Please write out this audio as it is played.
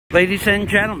Ladies and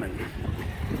gentlemen,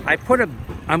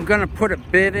 I'm gonna put a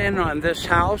bid in on this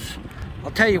house.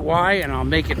 I'll tell you why, and I'll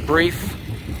make it brief.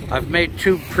 I've made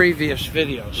 2 previous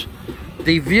videos.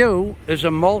 The view is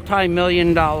a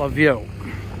multi-million-dollar view,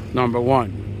 number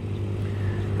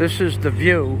 1. This is the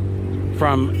view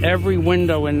from every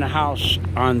window in the house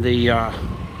on the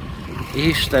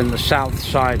east and the south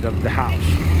side of the house.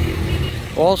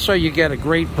 Also, you get a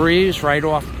great breeze right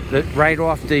off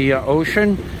the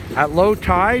ocean. At low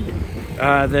tide,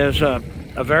 there's a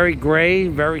very gray,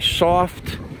 very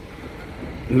soft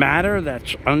matter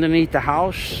that's underneath the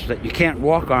house that you can't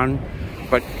walk on,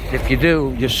 but if you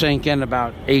do, you sink in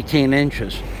about 18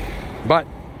 inches. But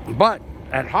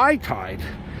at high tide,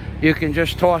 you can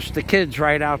just toss the kids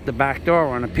right out the back door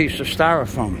on a piece of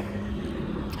styrofoam.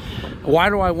 Why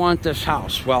do I want this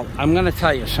house? Well, I'm going to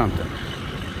tell you something.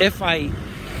 If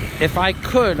I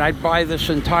could, I'd buy this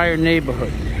entire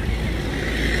neighborhood.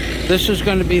 This is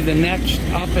going to be the next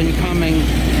up-and-coming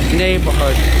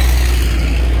neighborhood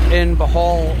in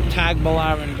BOHOL,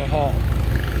 Tagbilaran, BOHOL.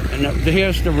 And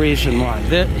here's the reason why.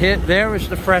 There is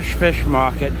the fresh fish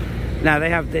market. Now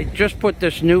they just put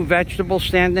this new vegetable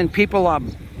stand in. People are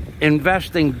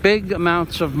investing big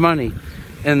amounts of money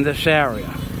in this area.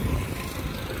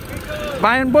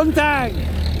 Bayan Buntag!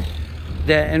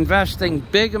 They're investing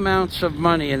big amounts of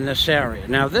money in this area.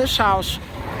 Now this house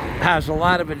has a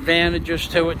lot of advantages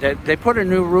to it. They put a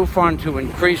new roof on to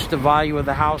increase the value of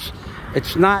the house.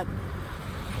 It's not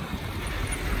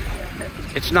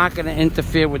going to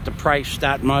interfere with the price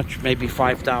that much, maybe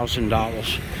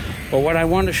 $5,000. But what I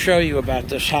want to show you about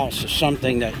this house is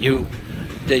something that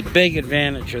the big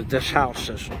advantage of this house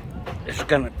is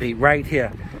going to be right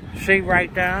here. See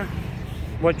right there?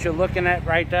 What you're looking at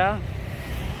right there?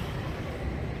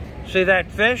 See that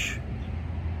fish?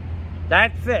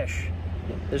 That fish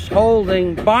is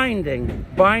binding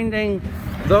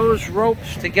those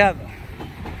ropes together.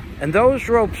 And those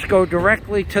ropes go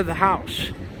directly to the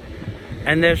house.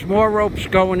 And there's more ropes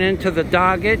going into the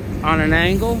dogget on an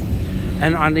angle.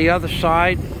 And on the other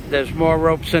side, there's more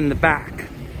ropes in the back.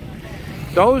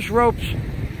 Those ropes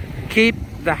keep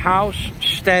the house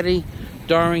steady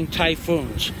during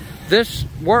typhoons. This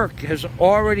work has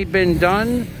already been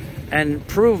done and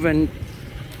proven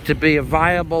to be a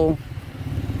viable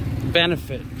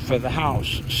benefit for the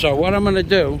house. So what I'm going to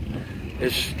do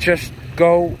is just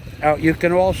go out. You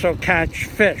can also catch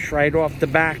fish right off the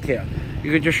back here.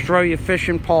 You can just throw your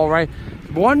fishing pole right.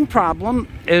 One problem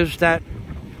is that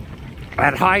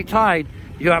at high tide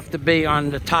you have to be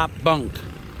on the top bunk,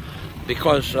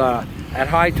 because at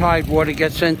high tide water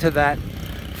gets into that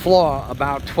floor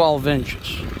about 12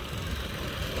 inches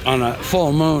on a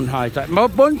full moon high tide.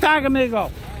 Buntag,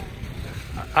 amigo!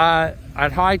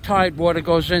 At high tide, water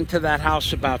goes into that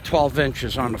house about 12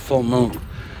 inches on a full moon.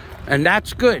 And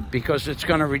that's good, because it's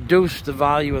going to reduce the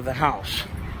value of the house.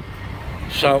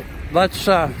 So let's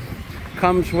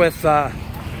comes with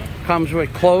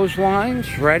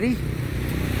clotheslines ready.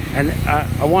 And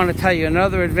I want to tell you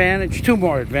another advantage, 2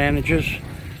 more advantages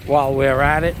while we're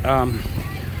at it.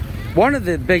 One of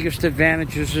the biggest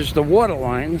advantages is the water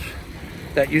lines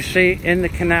that you see in the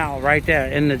canal right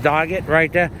there, in the dogget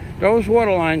right there. Those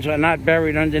water lines are not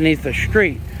buried underneath the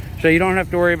street, so you don't have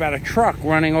to worry about a truck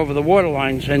running over the water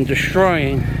lines and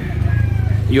destroying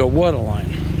your water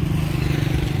line.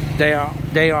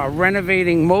 They are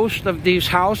renovating most of these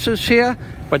houses here,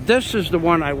 but this is the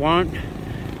one I want,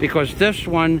 because this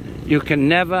one you can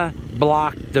never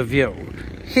block the view.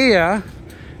 Here,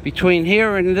 between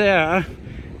here and there,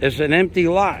 is an empty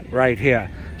lot right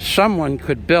here. Someone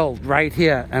could build right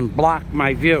here and block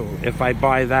my view if I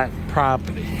buy that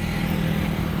property.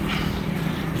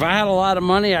 If I had a lot of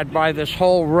money, I'd buy this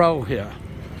whole row here.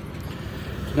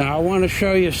 Now I want to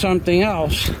show you something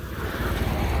else.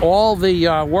 All the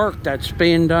work that's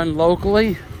being done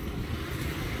locally,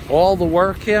 all the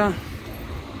work here,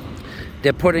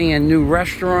 they're putting in new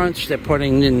restaurants, they're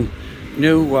putting in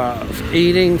new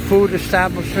food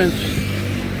establishments.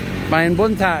 Bayan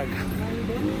Buntag.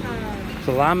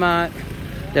 Salamat.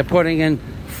 They're putting in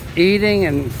eating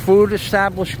and food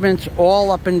establishments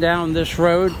all up and down this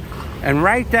road. And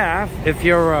right there, if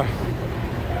you're a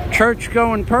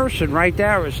church-going person, right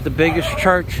there is the biggest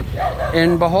church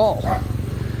in BOHOL.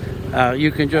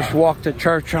 You can just walk to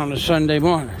church on a Sunday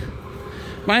morning.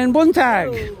 Bayan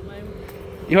Buntag.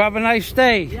 You have a nice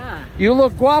day. Yeah. You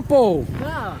look guapo.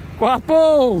 Yeah.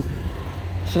 Guapo.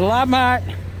 Salamat.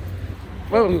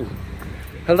 Whoa.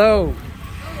 Hello.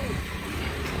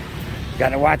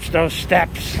 Gotta watch those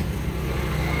steps.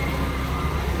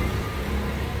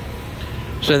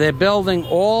 So they're building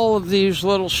all of these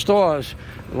little stores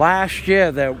Last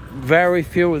year, there very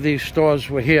few of these stores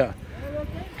were here.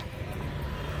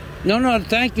 No,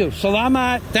 thank you.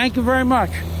 Salamat. Thank you very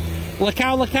much.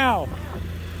 Lakau, lakau.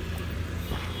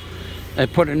 They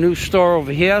put a new store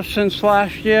over here since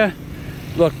last year.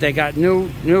 Look, they got new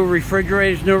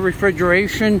refrigerators, new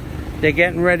refrigeration. They're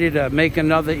getting ready to make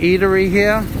another eatery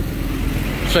here.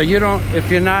 So you don't,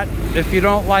 if you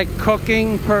don't like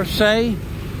cooking per se,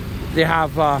 they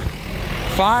have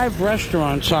 5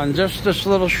 restaurants on just this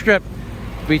little strip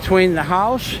between the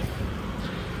house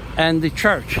and the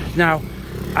church. Now,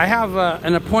 I have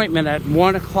an appointment at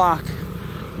 1 o'clock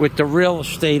with the real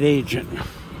estate agent.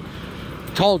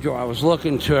 Told you I was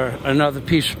looking to another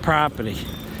piece of property,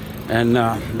 and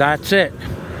that's it,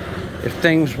 if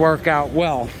things work out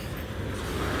well.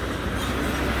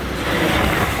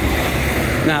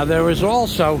 Now, there is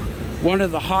also one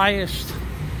of the highest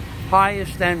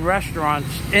end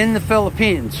restaurants in the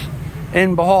Philippines,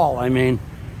 in Bohol, I mean,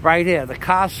 right here, the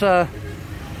Casa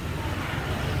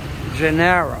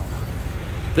Gennaro.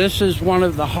 This is one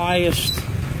of the highest,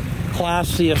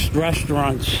 classiest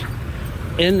restaurants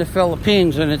in the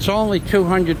Philippines, and it's only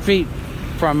 200 feet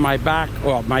from my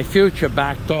my future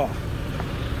back door.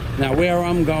 Now, where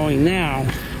I'm going now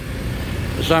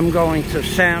is I'm going to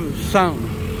Samsung,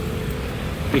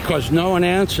 because no one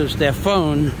answers their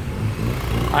phone.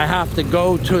 I have to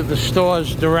go to the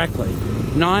stores directly.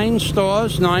 9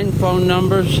 stores, 9 phone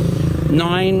numbers,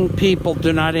 9 people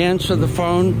do not answer the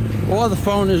phone, or the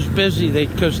phone is busy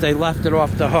because they left it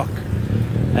off the hook.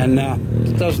 And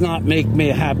it does not make me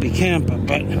a happy camper,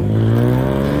 but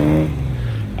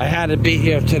I had to be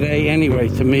here today anyway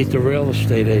to meet the real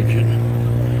estate agent.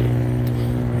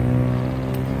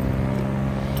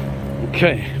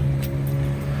 Okay.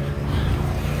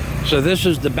 So this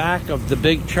is the back of the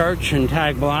big church in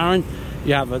Tagbilaran.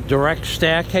 You have a direct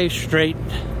staircase straight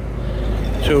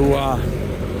to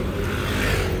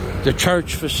the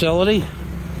church facility.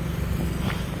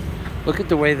 Look at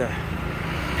the way the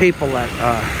people that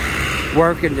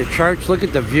work in the church, look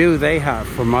at the view they have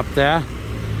from up there.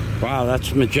 Wow,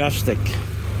 that's majestic.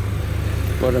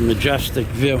 What a majestic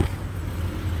view.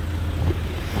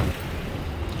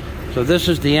 So this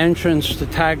is the entrance to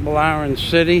Tagbilaran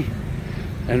City,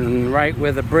 and right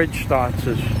where the bridge starts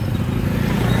is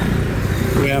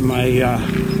where I'm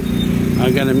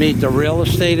going to meet the real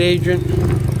estate agent.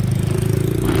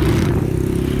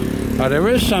 Now, there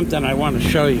is something I want to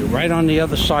show you right on the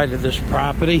other side of this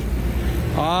property.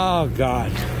 Oh,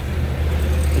 God.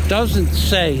 It doesn't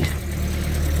say,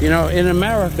 you know, in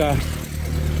America,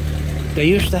 they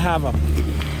used to have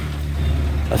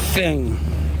a thing.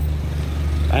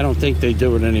 I don't think they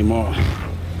do it anymore.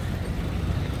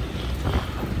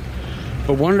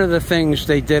 But one of the things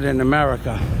they did in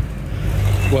America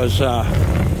was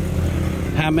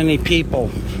how many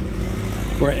people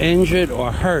were injured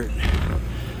or hurt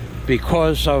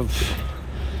because of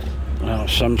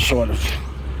some sort of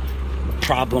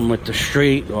problem with the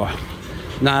street, or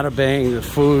not obeying the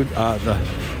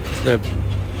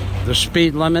the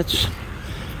speed limits.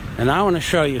 And I want to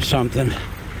show you something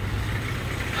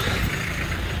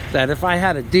that if I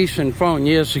had a decent phone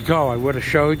years ago, I would have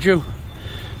showed you,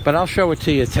 but I'll show it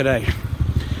to you today.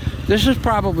 This is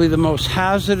probably the most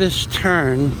hazardous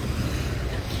turn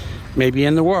maybe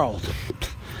in the world.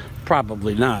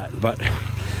 Probably not, but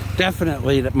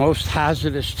definitely the most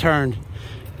hazardous turn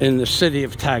in the city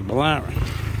of Tagbilaran.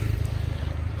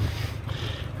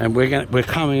 And we're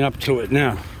coming up to it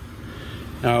now.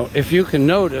 Now, if you can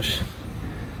notice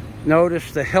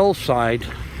the hillside,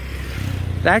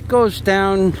 that goes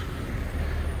down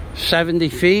 70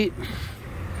 feet,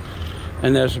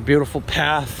 and there's a beautiful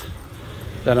path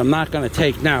that I'm not going to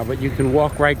take now, but you can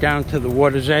walk right down to the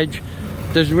water's edge.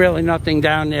 There's really nothing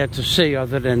down there to see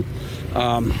other than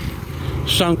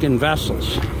sunken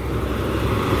vessels.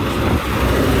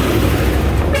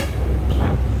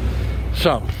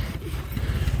 So,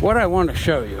 what I want to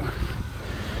show you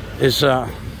is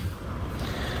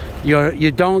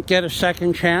you don't get a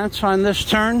second chance on this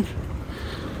turn.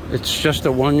 It's just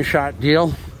a one-shot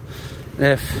deal.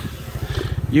 If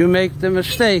you make the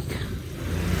mistake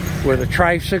with a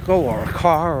tricycle or a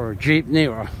car or a jeepney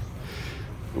or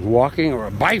walking or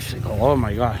a bicycle, oh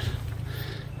my God.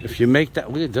 If you make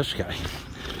that, look at this guy.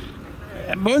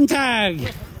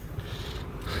 Buntag!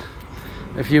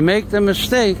 If you make the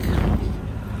mistake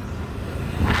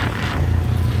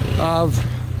of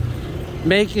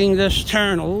making this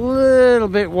turn a little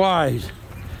bit wide,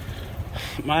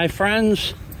 my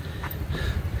friends,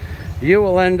 you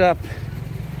will end up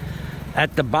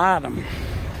at the bottom.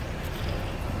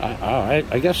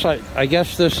 I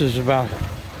guess this is about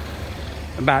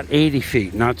 80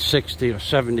 feet, not 60 or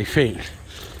 70 feet.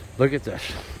 Look at this.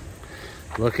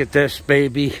 Look at this,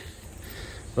 baby.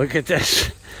 Look at this.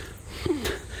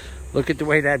 Look at the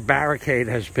way that barricade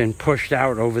has been pushed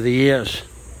out over the years.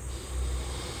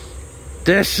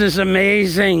 This is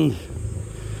amazing.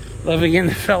 Living in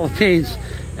the Philippines,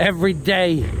 every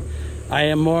day I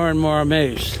am more and more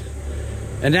amazed.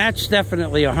 And that's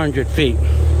definitely 100 feet.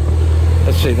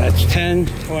 Let's see, that's 10,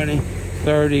 20,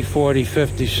 30, 40,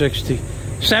 50, 60,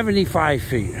 75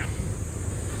 feet.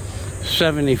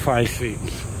 75 feet.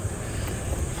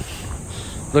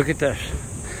 Look at this.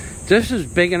 This is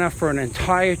big enough for an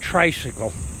entire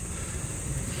tricycle.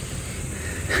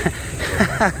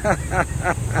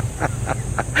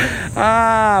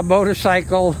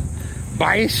 Motorcycle,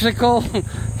 bicycle.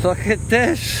 Look at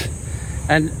this.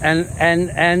 And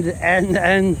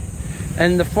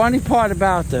the funny part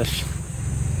about this,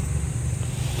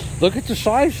 look at the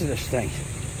size of this thing.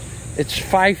 It's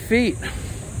 5 feet.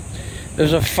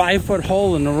 There's a 5-foot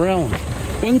hole in the railing.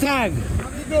 One tag.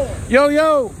 Yo,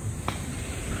 yo.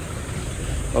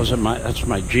 That's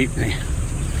my jeepney.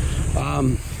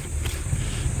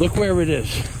 Look where it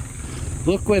is.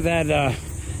 Look where that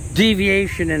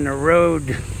deviation in the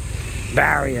road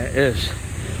barrier is.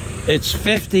 It's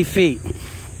 50 feet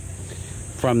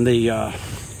from the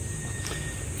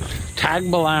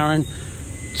Tagbilaran,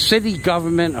 city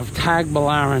government of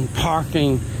Tagbilaran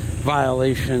parking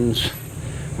violations,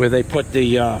 where they put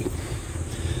the,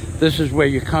 this is where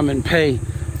you come and pay.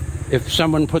 If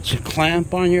someone puts a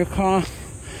clamp on your car,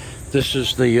 this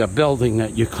is the building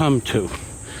that you come to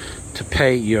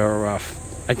pay your,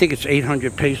 I think it's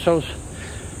 800 pesos.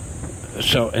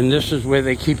 So, and this is where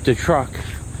they keep the truck.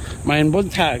 Mayan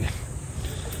buntag.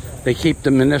 They keep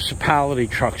the municipality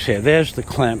trucks here. There's the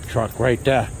clamp truck right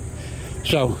there.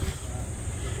 So,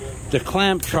 the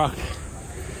clamp truck,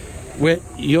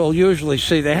 you'll usually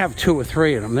see, they have 2 or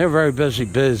 3 of them. They're very busy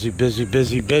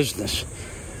business.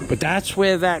 But that's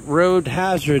where that road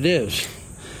hazard is.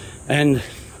 And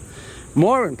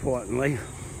more importantly,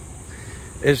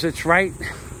 is it's right,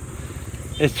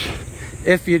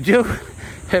 if you do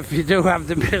have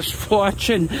the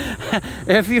misfortune,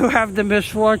 if you have the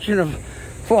misfortune of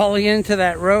falling into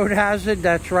that road hazard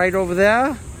that's right over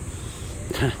there,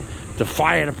 the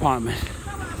fire department,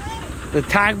 the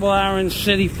Tagbilaran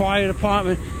City Fire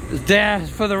Department is there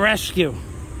for the rescue.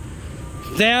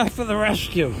 There for the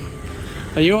rescue.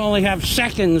 And you only have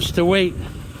seconds to wait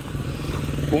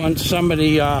once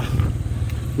somebody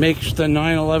makes the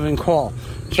 911 call.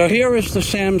 So here is the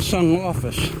Samsung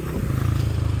office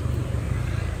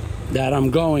that I'm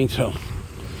going to,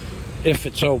 if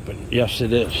it's open. Yes,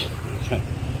 it is. Okay.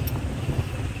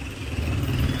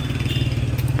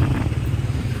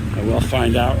 I will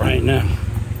find out right now.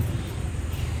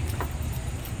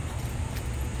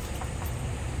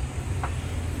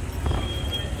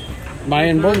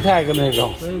 Mayan buntag, amigo.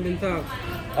 Mayan buntag.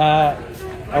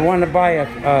 I want to buy a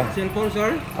cell phone,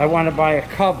 sir? I want to buy a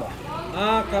cover.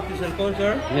 Copy cell phone,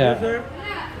 sir? Yeah. Yes, sir.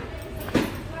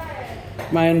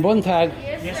 Mayan buntag.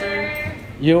 Yes, sir.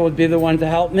 You would be the one to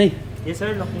help me? Yes,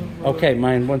 sir. Okay,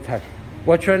 Mayan buntag.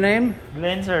 What's your name?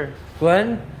 Glenn, sir.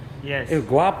 Glenn? Yes. You're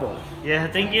guapo. Yeah,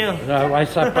 thank you.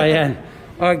 What's up, Mayan?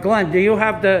 Glenn, do you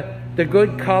have the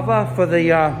good cover for the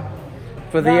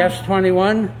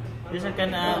S21? Yes, sir.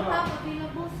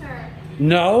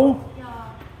 No?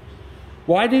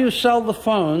 Why do you sell the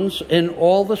phones in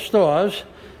all the stores,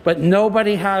 but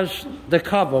nobody has the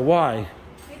cover? Why?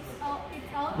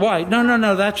 Why?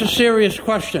 No, that's a serious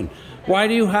question. Why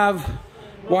do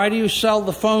you sell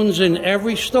the phones in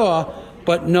every store,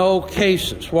 but no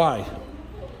cases? Why?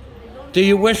 Do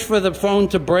you wish for the phone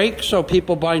to break so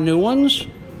people buy new ones?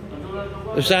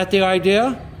 Is that the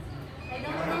idea? I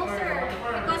don't know, sir.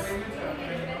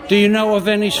 Because do you know of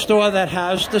any store that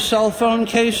has the cell phone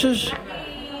cases?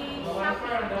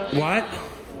 What?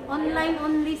 online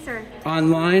only, sir.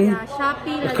 Online? Yeah,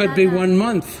 Shopee, It could be Lazada. 1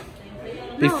 month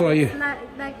before you.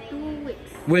 Like 2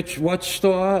 weeks. What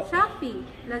store? Shopee,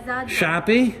 Lazada.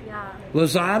 Shopee? Yeah.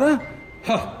 Lazada?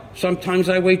 Huh. Sometimes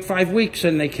I wait 5 weeks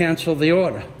and they cancel the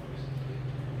order.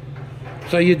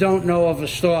 So you don't know of a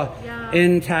store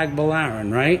in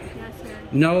Tagbilaran, right? Yes,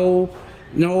 sir.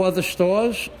 No other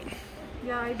stores?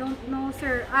 Yeah, I don't know,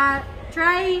 sir.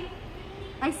 Try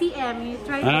ICM. You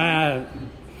try.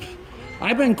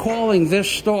 I've been calling this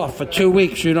store for 2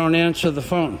 weeks. You don't answer the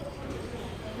phone.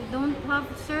 We don't have,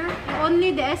 sir.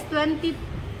 Only the S20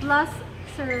 Plus,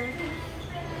 sir.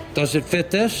 Does it fit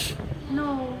this?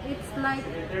 No, it's like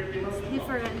it's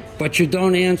different. But you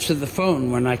don't answer the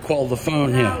phone when I call the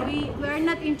phone here. We are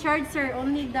not in charge, sir.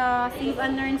 Only the Save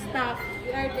and Learn staff.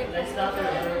 We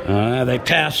are the They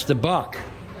passed the buck.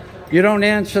 You don't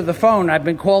answer the phone. I've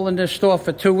been calling this store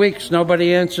for 2 weeks.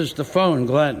 Nobody answers the phone,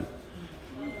 Glenn.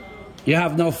 You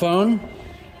have no phone?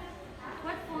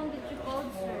 What phone did you call,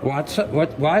 sir?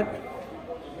 What?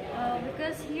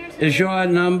 Because here's... Is your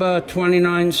number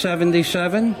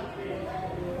 2977?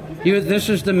 This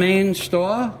is the main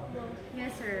store?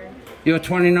 Yes, sir. You're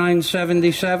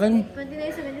 2977?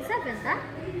 2977, huh?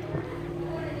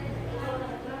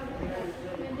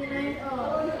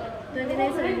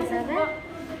 2977?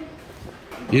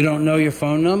 You don't know your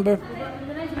phone number?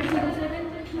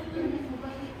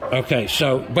 Okay,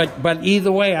 so, but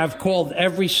either way, I've called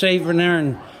every save and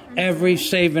earn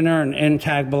in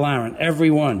Tagbilaran, every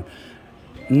one.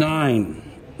 9.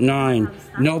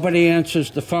 Nobody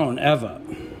answers the phone, ever.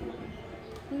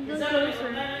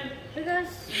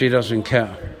 Because She doesn't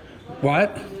care.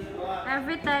 What?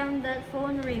 every time that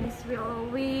phone rings,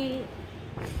 we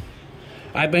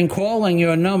I've been calling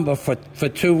your number for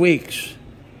 2 weeks.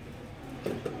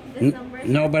 this number, sir,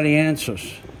 Nobody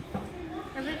answers.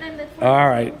 every time that phone All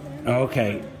right. rings,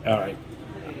 Okay. All right.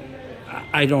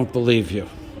 I don't believe you.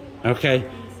 Okay?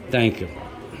 Thank you.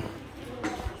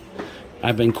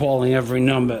 I've been calling every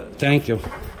number. Thank you.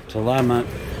 Salamat.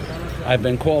 I've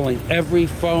been calling every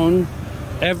phone,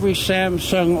 every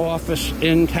Samsung office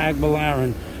in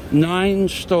Tagbilaran. 9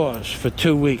 stores for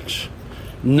 2 weeks.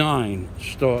 9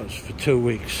 stores for 2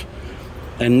 weeks.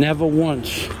 And never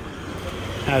once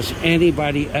has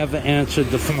anybody ever answered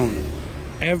the phone.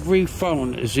 Every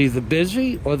phone is either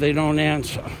busy or they don't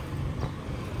answer.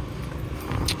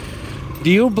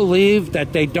 Do you believe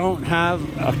that they don't have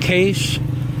a case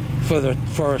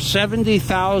for a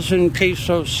 70,000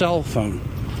 peso cell phone?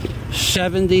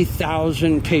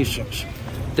 70,000 pesos.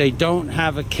 They don't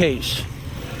have a case.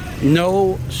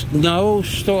 No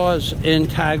stores in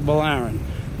Tagbilaran.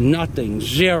 Nothing.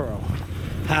 Zero.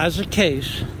 Has a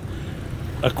case,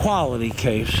 a quality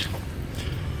case,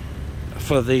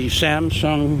 for the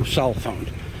Samsung cell phone.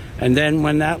 And then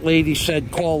when that lady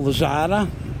said call Lazada,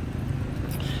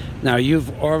 now you've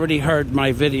already heard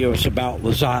my videos about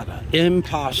Lazada.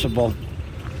 Impossible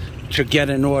to get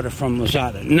an order from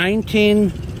Lazada.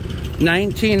 19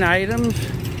 items,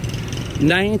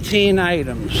 19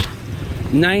 items,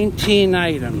 19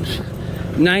 items,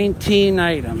 19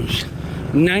 items,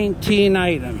 19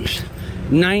 items,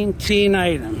 19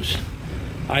 items.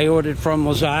 I ordered from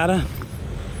Lazada,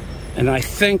 and I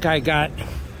think I got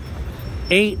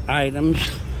 8 items,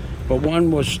 but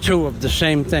one was 2 of the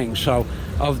same thing. So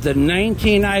of the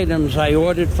 19 items I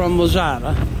ordered from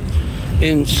Lazada,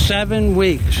 in 7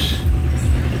 weeks,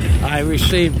 I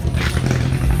received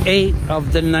 8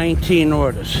 of the 19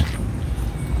 orders.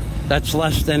 That's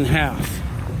less than half.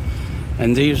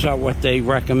 And these are what they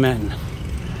recommend.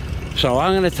 So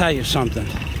I'm going to tell you something.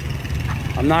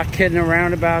 I'm not kidding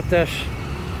around about this.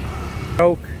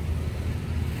 Joke.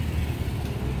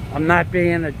 I'm not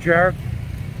being a jerk.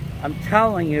 I'm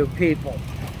telling you, people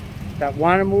that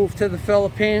want to move to the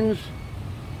Philippines,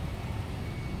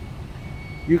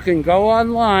 you can go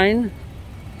online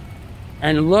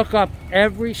and look up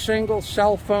every single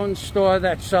cell phone store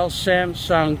that sells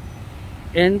Samsung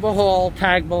in BOHOL,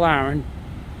 Tagbilaran,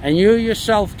 and you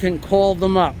yourself can call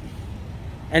them up.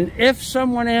 And if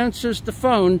someone answers the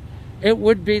phone, it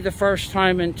would be the first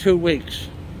time in 2 weeks.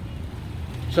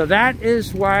 So that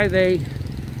is why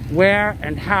where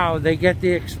and how they get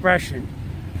the expression,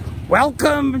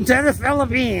 welcome to the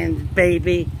Philippines,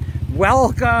 baby.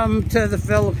 Welcome to the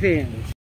Philippines.